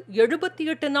பிரிவினருக்கு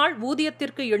 78 நாள்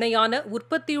ஊதியத்திற்கு இணையான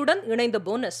உற்பத்தியுடன் இணைந்த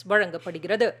போனஸ்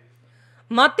வழங்கப்படுகிறது.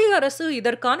 மத்திய அரசு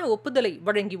இதற்கான ஒப்புதலை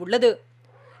வழங்கியுள்ளது.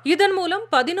 இதன் மூலம்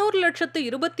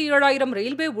 11,27,000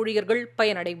 ரயில்வே ஊழியர்கள்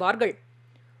பயனடைவார்கள்.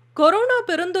 கொரோனா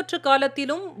பெருந்தொற்று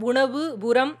காலத்திலும் உணவு,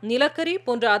 உரம், நிலக்கரி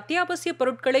போன்ற அத்தியாவசிய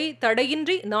பொருட்களை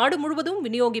தடையின்றி நாடு முழுவதும்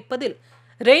விநியோகிப்பதில்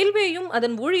ரயில்வேயும்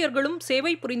அதன் ஊழியர்களும்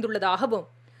சேவை புரிந்துள்ளதாகவும்,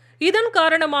 இதன்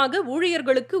காரணமாக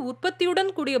ஊழியர்களுக்கு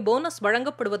உற்பத்தியுடன் கூடிய போனஸ்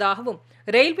வழங்கப்படுவதாகவும்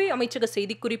ரயில்வே அமைச்சக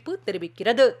செய்திக்குறிப்பு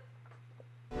தெரிவிக்கிறது.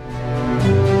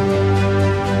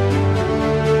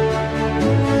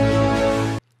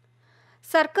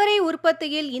 சர்க்கரை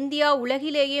உற்பத்தியில் இந்தியா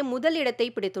உலகிலேயே முதல் இடத்தை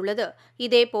பிடித்துள்ளது.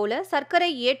 இதேபோல சர்க்கரை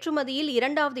ஏற்றுமதியில்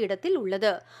 2வது இடத்தில்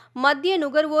உள்ளது. மத்திய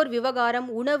நுகர்வோர் விவகாரம்,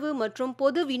 உணவு மற்றும்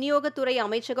பொது விநியோகத்துறை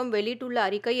அமைச்சகம் வெளியிட்டுள்ள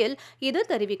அறிக்கையில் இது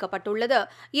தெரிவிக்கப்பட்டுள்ளது.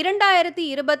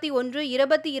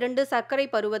 2021-22 சர்க்கரை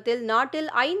பருவத்தில் நாட்டில்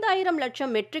 5,000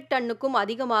 லட்சம் மெட்ரிக் டன்னுக்கும்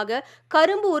அதிகமாக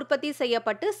கரும்பு உற்பத்தி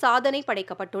செய்யப்பட்டு சாதனை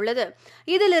படைக்கப்பட்டுள்ளது.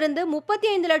 இதிலிருந்து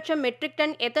 35 லட்சம் மெட்ரிக்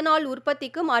டன் எத்தனால்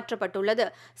உற்பத்திக்கு மாற்றப்பட்டுள்ளது.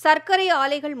 சர்க்கரை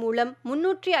ஆலைகள் மூலம்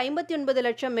 359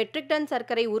 லட்சம் மெட்ரிக் டன்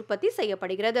சர்க்கரை உற்பத்தி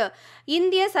செய்யப்படுகிறது.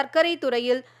 இந்திய சர்க்கரை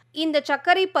துறையில் இந்த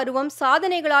சர்க்கரை பருவம்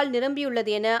சாதனைகளால்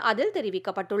நிரம்பியுள்ளது என அதில்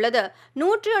தெரிவிக்கப்பட்டுள்ளது.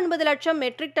 109 லட்சம்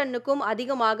மெட்ரிக் டன்னுக்கும்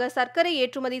அதிகமாக சர்க்கரை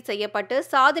ஏற்றுமதி செய்யப்பட்டு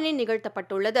சாதனை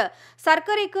நிகழ்த்தப்பட்டுள்ளது.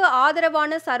 சர்க்கரைக்கு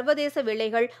ஆதரவான சர்வதேச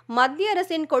விலைகள், மத்திய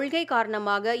அரசின் கொள்கை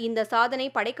காரணமாக இந்த சாதனை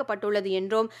படைக்கப்பட்டுள்ளது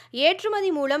என்றும்,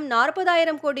 ஏற்றுமதி மூலம்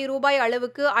 40,000 கோடி ரூபாய்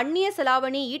அளவுக்கு அந்நிய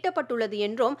செலாவணி ஈட்டப்பட்டுள்ளது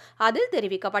என்றும் அதில்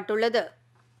தெரிவிக்கப்பட்டுள்ளது.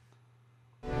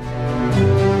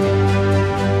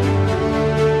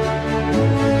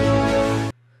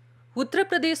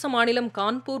 உத்தரப்பிரதேச மாநிலம்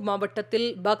கான்பூர் மாவட்டத்தில்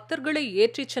பக்தர்களை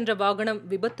ஏற்றிச் சென்ற வாகனம்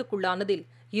விபத்துக்குள்ளானதில்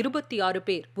 26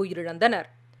 பேர் உயிரிழந்தனர்.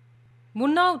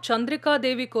 முன்னாவ் சந்திரிகா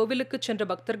தேவி கோவிலுக்கு சென்ற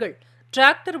பக்தர்கள்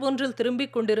டிராக்டர் ஒன்றில்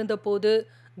திரும்பிக் கொண்டிருந்த போது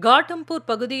காட்டம்பூர்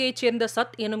பகுதியைச் சேர்ந்த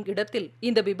சத் எனும் இடத்தில்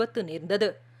இந்த விபத்து நேர்ந்தது.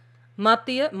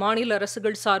 மத்திய, மாநில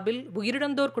அரசுகள் சார்பில்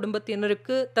உயிரிழந்தோர்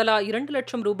குடும்பத்தினருக்கு தலா 2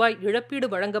 லட்சம் ரூபாய் இழப்பீடு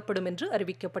வழங்கப்படும் என்று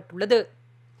அறிவிக்கப்பட்டுள்ளது.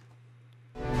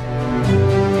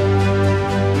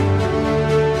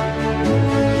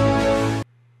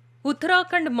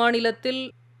 உத்தராகண்ட் மாநிலத்தில்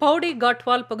பௌடி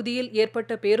காட்வால் பகுதியில்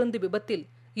ஏற்பட்ட பேருந்து விபத்தில்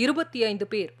 25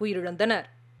 பேர் உயிரிழந்தனர்.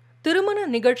 திருமண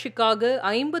நிகழ்ச்சிக்காக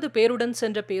 50 பேருடன்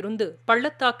சென்ற பேருந்து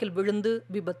பள்ளத்தாக்கில் விழுந்து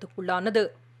விபத்துக்குள்ளானது.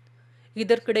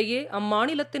 இதற்கிடையே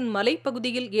அம்மாநிலத்தின்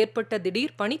மலைப்பகுதியில் ஏற்பட்ட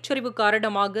திடீர் பனிச்சரிவு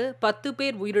காரணமாக 10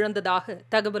 பேர் உயிரிழந்ததாக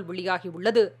தகவல்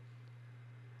வெளியாகியுள்ளது.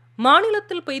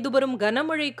 மாநிலத்தில் பெய்து வரும்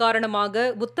கனமழை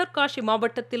காரணமாக உத்தர்காஷி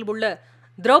மாவட்டத்தில் உள்ள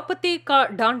திரௌபதி கா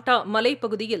டாண்டா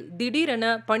மலைப்பகுதியில் திடீரென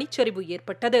பனிச்சரிவு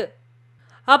ஏற்பட்டது.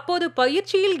 அப்போது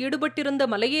பயிற்சியில் ஈடுபட்டிருந்த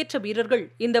மலையேற்ற வீரர்கள்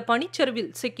இந்த பனிச்சரிவில்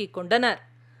சிக்கிக் கொண்டனர்.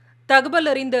 தகவல்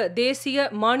அறிந்த தேசிய,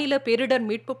 மாநில பேரிடர்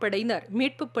மீட்புப் படையினர்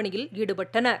மீட்புப் பணியில்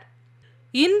ஈடுபட்டனர்.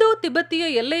 இந்தோ திபெத்திய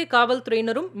எல்லை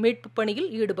காவல்துறையினரும் மீட்புப் பணியில்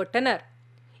ஈடுபட்டனர்.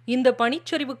 இந்த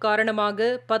பனிச்சரிவு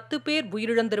காரணமாக 10 பேர்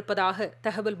உயிரிழந்திருப்பதாக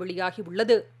தகவல்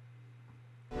வெளியாகியுள்ளது.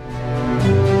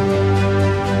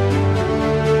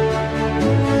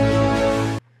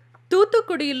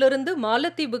 தூத்துக்குடியிலிருந்து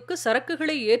மாலத்தீவுக்கு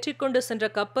சரக்குகளை ஏற்றிக்கொண்டு சென்ற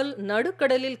கப்பல்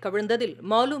நடுக்கடலில் கவிழ்ந்ததில்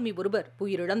மாலுமி ஒருவர்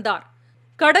உயிரிழந்தார்.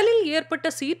 கடலில் ஏற்பட்ட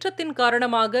சீற்றத்தின்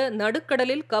காரணமாக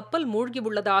நடுக்கடலில் கப்பல்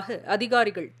மூழ்கியுள்ளதாக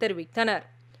அதிகாரிகள் தெரிவித்தனர்.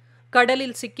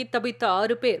 கடலில் சிக்கித் தவித்த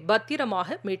 6 பேர்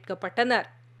பத்திரமாக மீட்கப்பட்டனர்.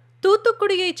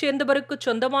 தூத்துக்குடியைச் சேர்ந்தவருக்கு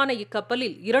சொந்தமான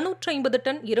இக்கப்பலில் 250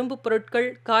 டன் இரும்பு பொருட்கள்,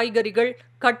 காய்கறிகள்,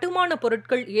 கட்டுமான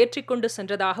பொருட்கள் ஏற்றிக்கொண்டு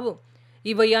சென்றதாகவும்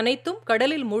இவை அனைத்தும்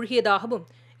கடலில் மூழ்கியதாகவும்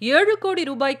 7 கோடி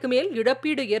ரூபாய்க்கு மேல்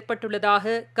இழப்பீடு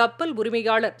ஏற்பட்டுள்ளதாக கப்பல்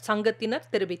உரிமையாளர் சங்கத்தினர்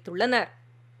தெரிவித்துள்ளனர்.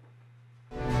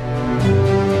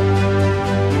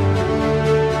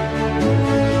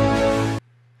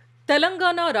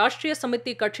 தெலங்கானா ராஷ்டிரிய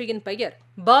சமிதி கட்சியின் பெயர்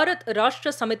பாரத்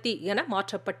ராஷ்டிர சமிதி என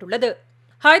மாற்றப்பட்டுள்ளது.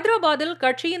 ஹைதராபாத்தில்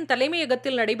கட்சியின்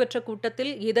தலைமையகத்தில் நடைபெற்ற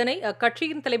கூட்டத்தில் இதனை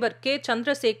அக்கட்சியின் தலைவர் கே.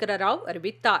 சந்திரசேகர ராவ்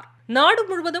அறிவித்தார். நாடு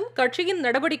முழுவதும் கட்சியின்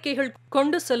நடவடிக்கைகள்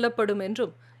கொண்டு செல்லப்படும்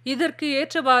என்றும் இதற்கு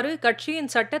ஏற்றவாறு கட்சியின்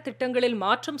சட்ட திட்டங்களில்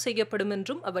மாற்றம் செய்யப்படும்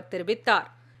என்றும் அவர் தெரிவித்தார்.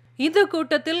 இந்த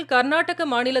கூட்டத்தில் கர்நாடக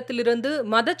மாநிலத்திலிருந்து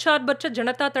மதச்சார்பற்ற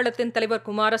ஜனதா தளத்தின் தலைவர்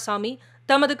குமாரசாமி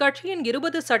தமது கட்சியின்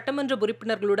 20 சட்டமன்ற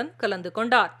உறுப்பினர்களுடன் கலந்து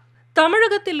கொண்டார்.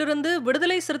 தமிழகத்திலிருந்து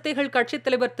விடுதலை சிறுத்தைகள் கட்சித்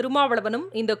தலைவர் திருமாவளவனும்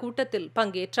இந்த கூட்டத்தில்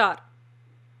பங்கேற்றார்.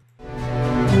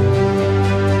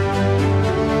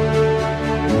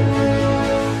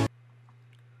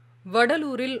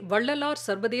 வடலூரில் வள்ளலார்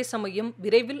சர்வதேச மையம்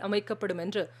விரைவில் அமைக்கப்படும்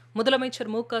என்று முதலமைச்சர்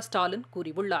மு.க. ஸ்டாலின்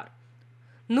கூறியுள்ளார்.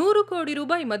 100 கோடி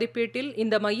ரூபாய் மதிப்பீட்டில்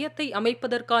இந்த மையத்தை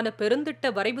அமைப்பதற்கான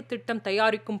பெருந்திட்ட வரைவு திட்டம்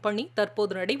தயாரிக்கும் பணி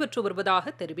தற்போது நடைபெற்று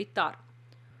வருவதாக தெரிவித்தார்.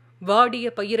 வாடிய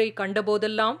பயிரை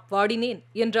கண்டபோதெல்லாம் வாடினேன்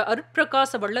என்ற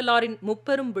அருட்பிரகாச வள்ளலாரின்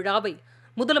முப்பெரும் விழாவை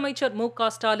முதலமைச்சர் மு.க.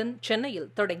 ஸ்டாலின்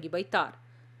சென்னையில் தொடங்கி வைத்தார்.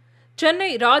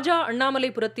 சென்னை ராஜா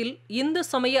அண்ணாமலைபுரத்தில் இந்து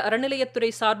சமய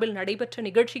அறநிலையத்துறை சார்பில் நடைபெற்ற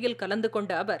நிகழ்ச்சியில் கலந்து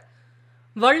கொண்ட அவர்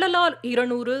வள்ளலார்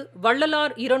 200,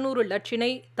 வள்ளலார் 200 லட்சினை,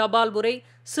 தபால் உரை,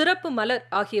 சிறப்பு மலர்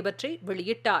ஆகியவற்றை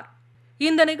வெளியிட்டார்.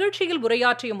 இந்த நிகழ்ச்சியில்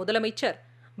உரையாற்றிய முதலமைச்சர்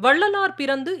வள்ளலார்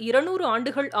பிறந்து 200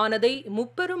 ஆண்டுகள் ஆனதை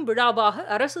முப்பெரும் விழாவாக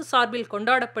அரசு சார்பில்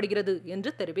கொண்டாடப்படுகிறது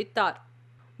என்று தெரிவித்தார்.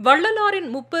 வள்ளலாரின்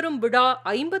முப்பெரும் விழா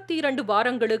 52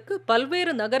 வாரங்களுக்கு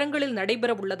பல்வேறு நகரங்களில்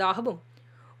நடைபெறவுள்ளதாகவும்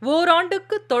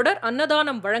ஓராண்டுக்கு தொடர்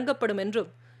அன்னதானம் வழங்கப்படும் என்றும்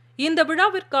இந்த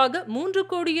விழாவிற்காக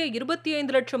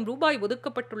 3,25,00,000 ரூபாய்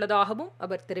ஒதுக்கப்பட்டுள்ளதாகவும்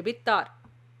அவர் தெரிவித்தார்.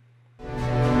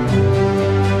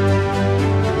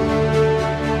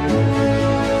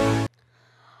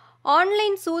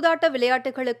 ஆன்லைன் சூதாட்ட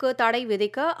விளையாட்டுகளுக்கு தடை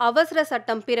விதிக்க அவசர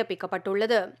சட்டம்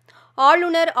பிறப்பிக்கப்பட்டுள்ளது.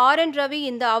 ஆளுநர் ஆர்.என். ரவி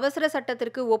இந்த அவசர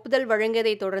சட்டத்திற்கு ஒப்புதல்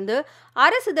வழங்கியதைத் தொடர்ந்து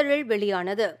அரசிதழில்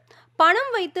வெளியானது. பணம்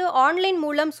வைத்து ஆன்லைன்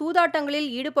மூலம் சூதாட்டங்களில்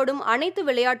ஈடுபடும் அனைத்து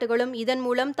விளையாட்டுகளும் இதன்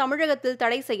மூலம் தமிழகத்தில்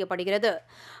தடை செய்யப்படுகிறது.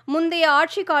 முந்தைய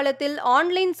ஆட்சி காலத்தில்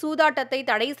ஆன்லைன் சூதாட்டத்தை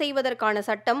தடை செய்வதற்கான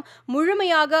சட்டம்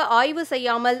முழுமையாக ஆய்வு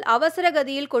செய்யாமல் அவசர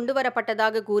கதியில்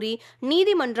கொண்டுவரப்பட்டதாக கூறி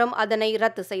நீதிமன்றம் அதனை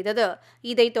ரத்து செய்தது.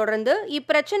 இதைத் தொடர்ந்து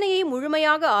இப்பிரச்சினையை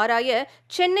முழுமையாக ஆராய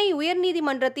சென்னை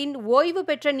உயர்நீதிமன்றத்தின் ஓய்வு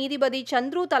பெற்ற நீதிபதி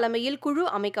சந்துரு தலைமையில் குழு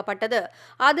அமைக்கப்பட்டது.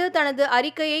 அது தனது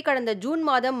அறிக்கையை கடந்த ஜூன்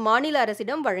மாதம் மாநில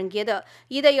அரசிடம் வழங்கியது.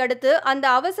 இதையடுத்து அந்த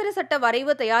அவசர சட்ட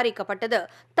வரைவு தயாரிக்கப்பட்டது.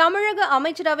 தமிழக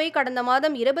அமைச்சரவை கடந்த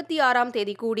மாதம் 26ஆம்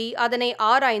தேதி கூடி அதனை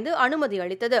ஆராய்ந்து அனுமதி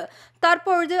அளித்தது.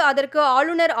 தற்பொழுது அதற்கு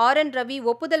ஆளுநர் ஆர்.என். ரவி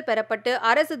ஒப்புதல் பெறப்பட்டு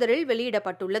அரசிதழில்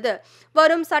வெளியிடப்பட்டுள்ளது.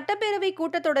 வரும் சட்டப்பேரவை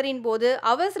கூட்டத்தொடரின் போது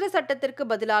அவசர சட்டத்திற்கு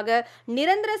பதிலாக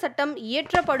நிரந்தர சட்டம்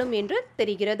இயற்றப்படும் என்று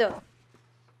தெரிகிறது.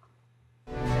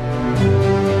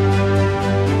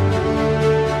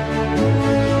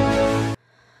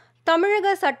 தமிழக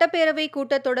சட்டப்பேரவை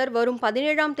கூட்டத்தொடர் வரும்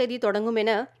 17ஆம் தேதி தொடங்கும்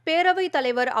என பேரவைத்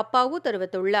தலைவர் அப்பாவு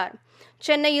தெரிவித்துள்ளார்.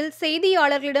 சென்னையில்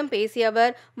செய்தியாளர்களிடம் பேசிய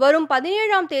அவர் வரும்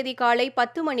 17ஆம் தேதி காலை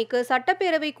 10 மணிக்கு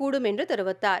சட்டப்பேரவை கூடும் என்று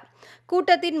தெரிவித்தார்.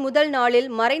 கூட்டத்தின் முதல் நாளில்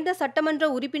மறைந்த சட்டமன்ற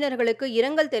உறுப்பினர்களுக்கு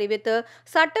இரங்கல் தெரிவித்து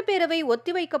சட்டப்பேரவை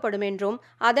ஒத்திவைக்கப்படும் என்றும்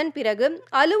அதன் பிறகு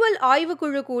அலுவல்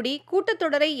ஆய்வுக்குழு கூடி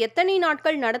கூட்டத்தொடரை எத்தனை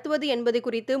நாட்கள் நடத்துவது என்பது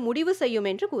குறித்து முடிவு செய்யும்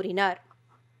என்று கூறினார்.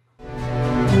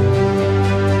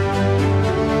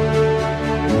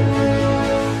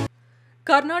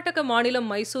 கர்நாடக மாநிலம்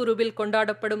மைசூருவில்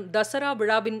கொண்டாடப்படும் தசரா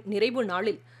விழாவின் நிறைவு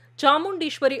நாளில்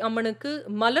சாமுண்டீஸ்வரி அம்மனுக்கு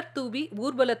மலர் தூவி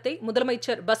ஊர்வலத்தை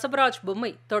முதலமைச்சர் பசவராஜ்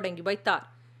பொம்மை தொடங்கி வைத்தார்.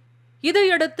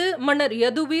 இதையடுத்து மன்னர்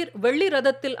யதுவீர் வெள்ளி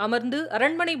ரதத்தில் அமர்ந்து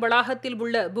அரண்மனை வளாகத்தில்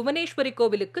உள்ள புவனேஸ்வரி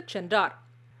கோவிலுக்கு சென்றார்.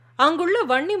 அங்குள்ள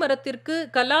வன்னி மரத்திற்கு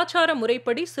கலாச்சார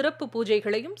முறைப்படி சிறப்பு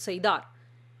பூஜைகளையும் செய்தார்.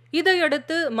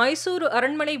 இதையடுத்து மைசூரு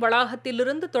அரண்மனை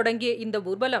வளாகத்திலிருந்து தொடங்கிய இந்த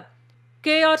ஊர்வலம்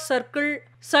கேஆர் சர்க்கிள்,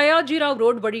 சயாஜிராவ்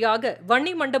ரோடு வழியாக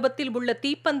வன்னி மண்டபத்தில் உள்ள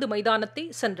தீப்பந்து மைதானத்தை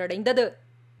சென்றடைந்தது.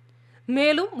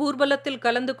 மேலும் ஊர்வலத்தில்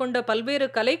கலந்து கொண்ட பல்வேறு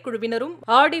கலைக்குழுவினரும்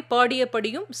ஆடி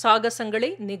பாடியபடியும் சாகசங்களை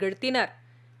நிகழ்த்தினர்.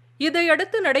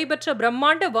 இதையடுத்து நடைபெற்ற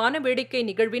பிரம்மாண்ட வான வேடிக்கை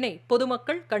நிகழ்வினை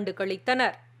பொதுமக்கள் கண்டு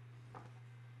களித்தனர்.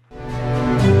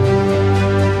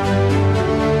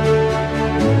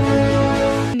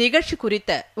 நிகழ்ச்சி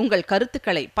குறித்த உங்கள்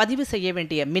கருத்துக்களை பதிவு செய்ய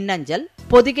வேண்டிய மின்னஞ்சல்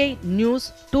பொதிகை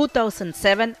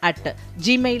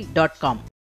news2007@gmail.com.